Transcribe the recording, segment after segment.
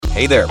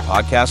Hey there,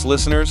 podcast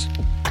listeners.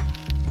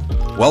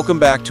 Welcome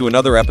back to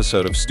another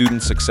episode of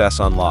Student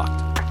Success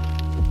Unlocked.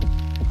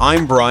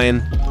 I'm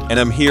Brian, and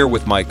I'm here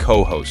with my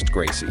co-host,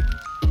 Gracie.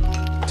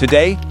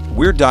 Today,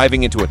 we're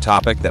diving into a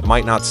topic that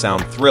might not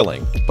sound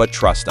thrilling, but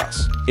trust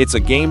us, it's a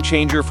game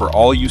changer for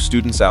all you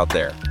students out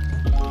there.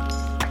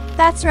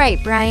 That's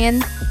right,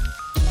 Brian.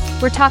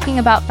 We're talking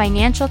about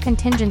financial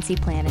contingency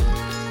planning.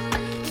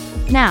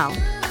 Now,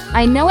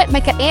 I know it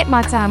makaait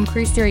matam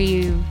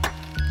you.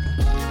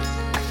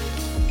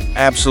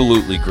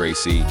 Absolutely,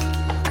 Gracie.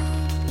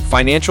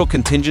 Financial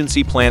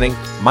contingency planning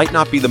might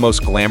not be the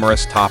most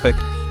glamorous topic,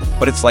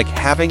 but it's like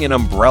having an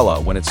umbrella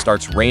when it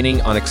starts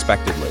raining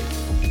unexpectedly.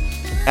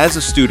 As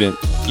a student,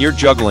 you're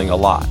juggling a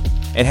lot,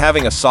 and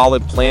having a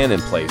solid plan in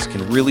place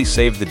can really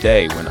save the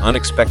day when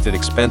unexpected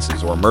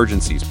expenses or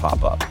emergencies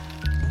pop up.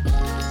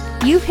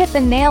 You've hit the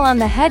nail on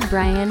the head,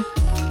 Brian.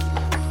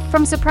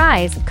 From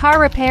surprise car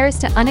repairs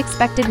to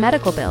unexpected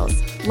medical bills,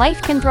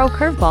 life can throw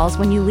curveballs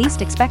when you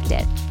least expect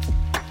it.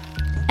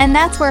 And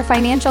that's where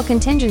financial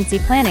contingency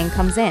planning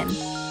comes in.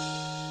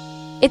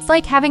 It's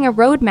like having a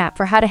roadmap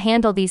for how to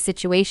handle these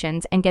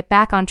situations and get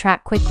back on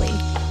track quickly.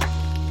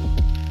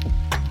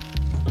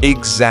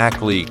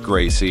 Exactly,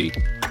 Gracie.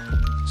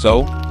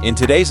 So, in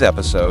today's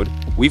episode,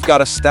 we've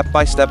got a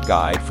step-by-step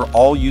guide for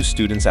all you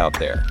students out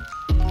there.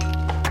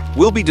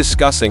 We'll be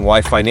discussing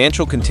why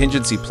financial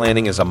contingency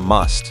planning is a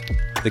must,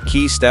 the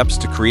key steps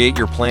to create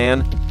your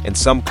plan, and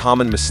some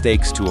common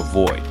mistakes to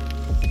avoid.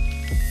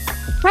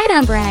 Right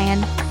on,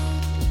 Brian.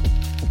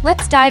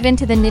 Let's dive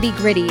into the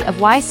nitty-gritty of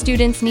why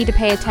students need to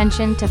pay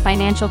attention to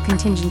financial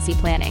contingency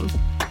planning.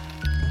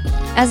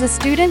 As a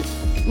student,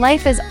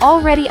 life is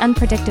already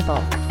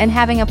unpredictable, and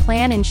having a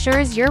plan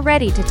ensures you're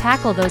ready to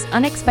tackle those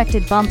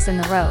unexpected bumps in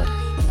the road.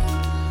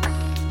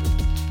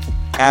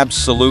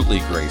 Absolutely,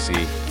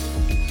 Gracie.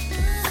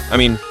 I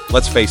mean,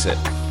 let's face it,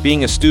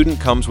 being a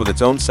student comes with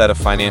its own set of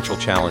financial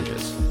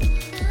challenges.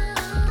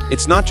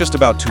 It's not just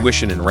about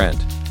tuition and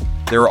rent.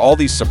 There are all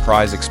these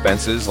surprise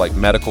expenses like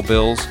medical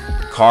bills,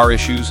 car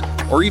issues,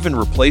 or even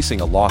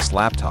replacing a lost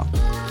laptop.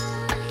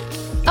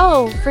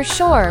 Oh, for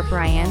sure,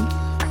 Brian.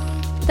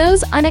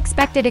 Those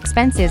unexpected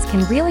expenses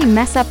can really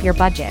mess up your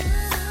budget.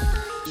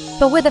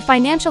 But with a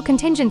financial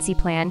contingency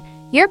plan,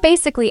 you're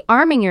basically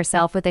arming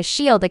yourself with a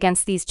shield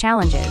against these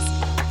challenges.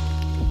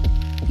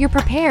 You're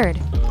prepared,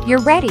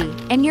 you're ready,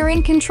 and you're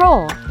in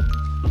control.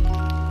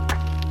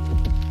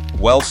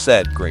 Well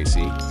said,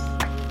 Gracie.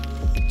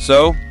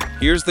 So,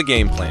 here's the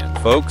game plan,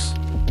 folks.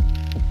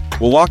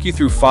 We'll walk you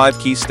through 5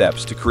 key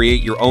steps to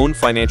create your own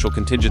financial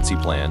contingency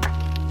plan.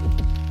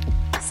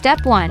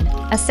 Step 1.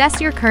 Assess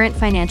your current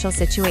financial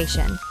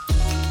situation.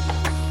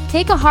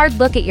 Take a hard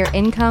look at your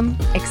income,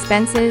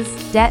 expenses,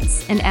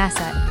 debts, and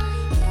assets.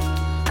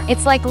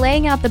 It's like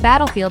laying out the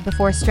battlefield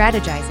before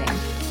strategizing.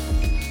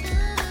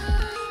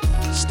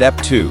 Step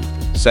 2.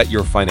 Set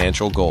your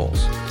financial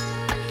goals.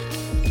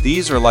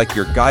 These are like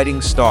your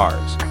guiding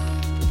stars.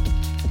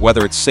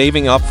 Whether it's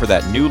saving up for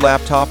that new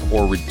laptop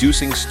or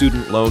reducing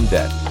student loan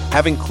debt,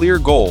 having clear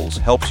goals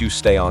helps you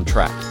stay on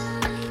track.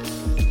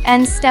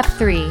 And step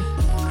 3.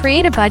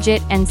 Create a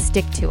budget and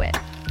stick to it.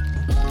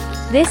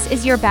 This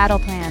is your battle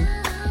plan.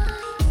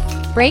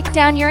 Break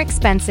down your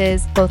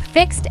expenses, both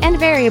fixed and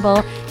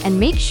variable, and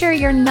make sure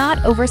you're not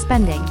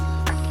overspending.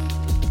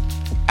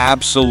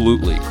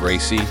 Absolutely,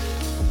 Gracie.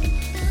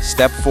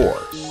 Step 4.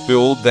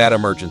 Build that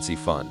emergency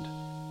fund.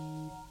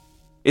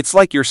 It's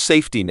like your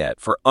safety net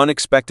for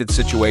unexpected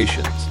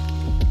situations.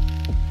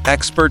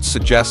 Experts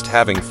suggest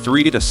having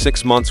 3 to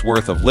 6 months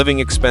worth of living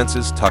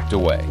expenses tucked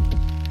away.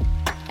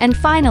 And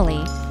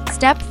finally,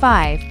 step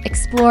 5,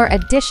 explore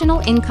additional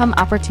income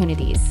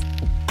opportunities.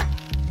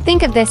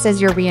 Think of this as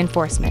your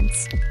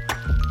reinforcements.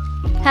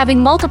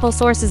 Having multiple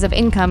sources of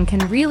income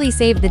can really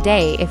save the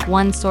day if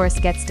one source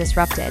gets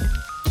disrupted.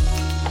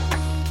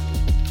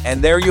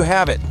 And there you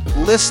have it,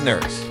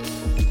 listeners.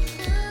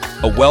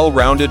 A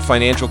well-rounded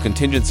financial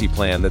contingency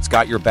plan that's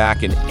got your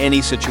back in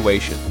any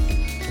situation.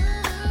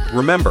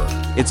 Remember,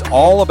 it's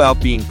all about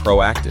being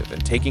proactive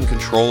and taking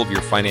control of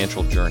your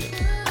financial journey.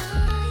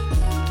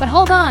 But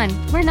hold on,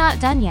 we're not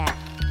done yet.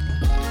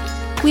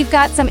 We've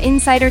got some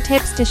insider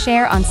tips to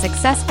share on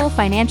successful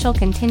financial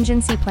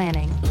contingency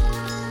planning.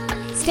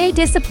 Stay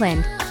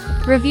disciplined,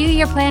 review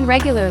your plan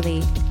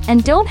regularly,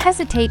 and don't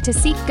hesitate to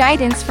seek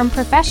guidance from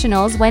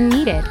professionals when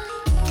needed.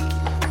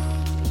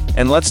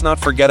 And let's not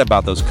forget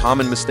about those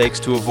common mistakes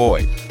to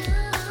avoid.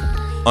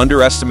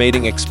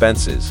 Underestimating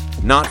expenses,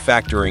 not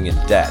factoring in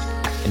debt,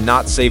 and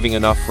not saving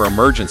enough for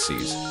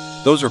emergencies.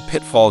 Those are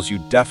pitfalls you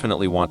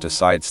definitely want to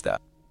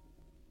sidestep.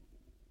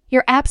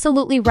 You're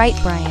absolutely right,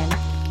 Brian.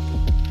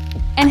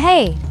 And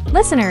hey,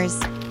 listeners,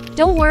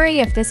 don't worry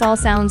if this all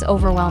sounds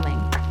overwhelming.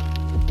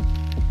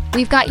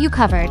 We've got you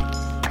covered.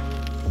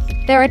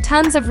 There are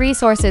tons of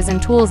resources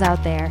and tools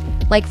out there,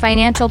 like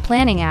financial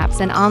planning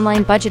apps and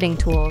online budgeting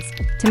tools,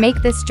 to make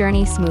this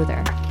journey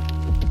smoother.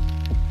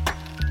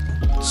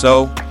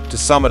 So, to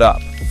sum it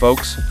up,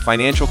 folks,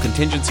 financial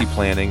contingency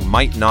planning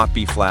might not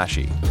be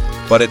flashy,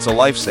 but it's a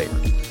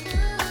lifesaver.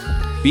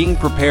 Being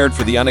prepared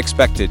for the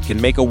unexpected can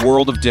make a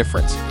world of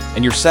difference,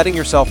 and you're setting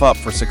yourself up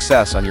for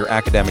success on your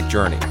academic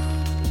journey.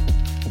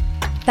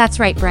 That's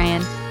right,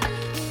 Brian.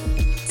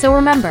 So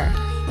remember,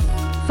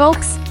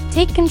 folks,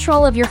 take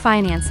control of your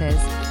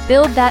finances,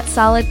 build that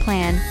solid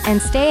plan,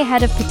 and stay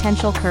ahead of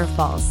potential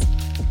curveballs.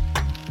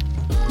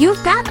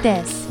 You've got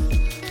this!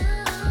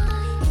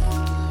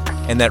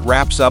 And that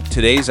wraps up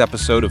today's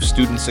episode of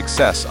Student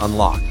Success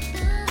Unlocked.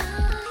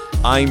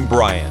 I'm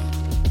Brian.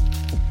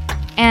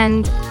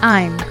 And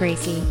I'm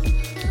Gracie.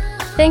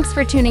 Thanks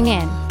for tuning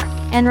in.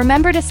 And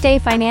remember to stay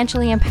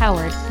financially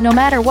empowered no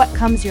matter what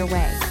comes your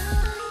way.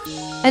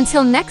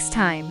 Until next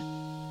time.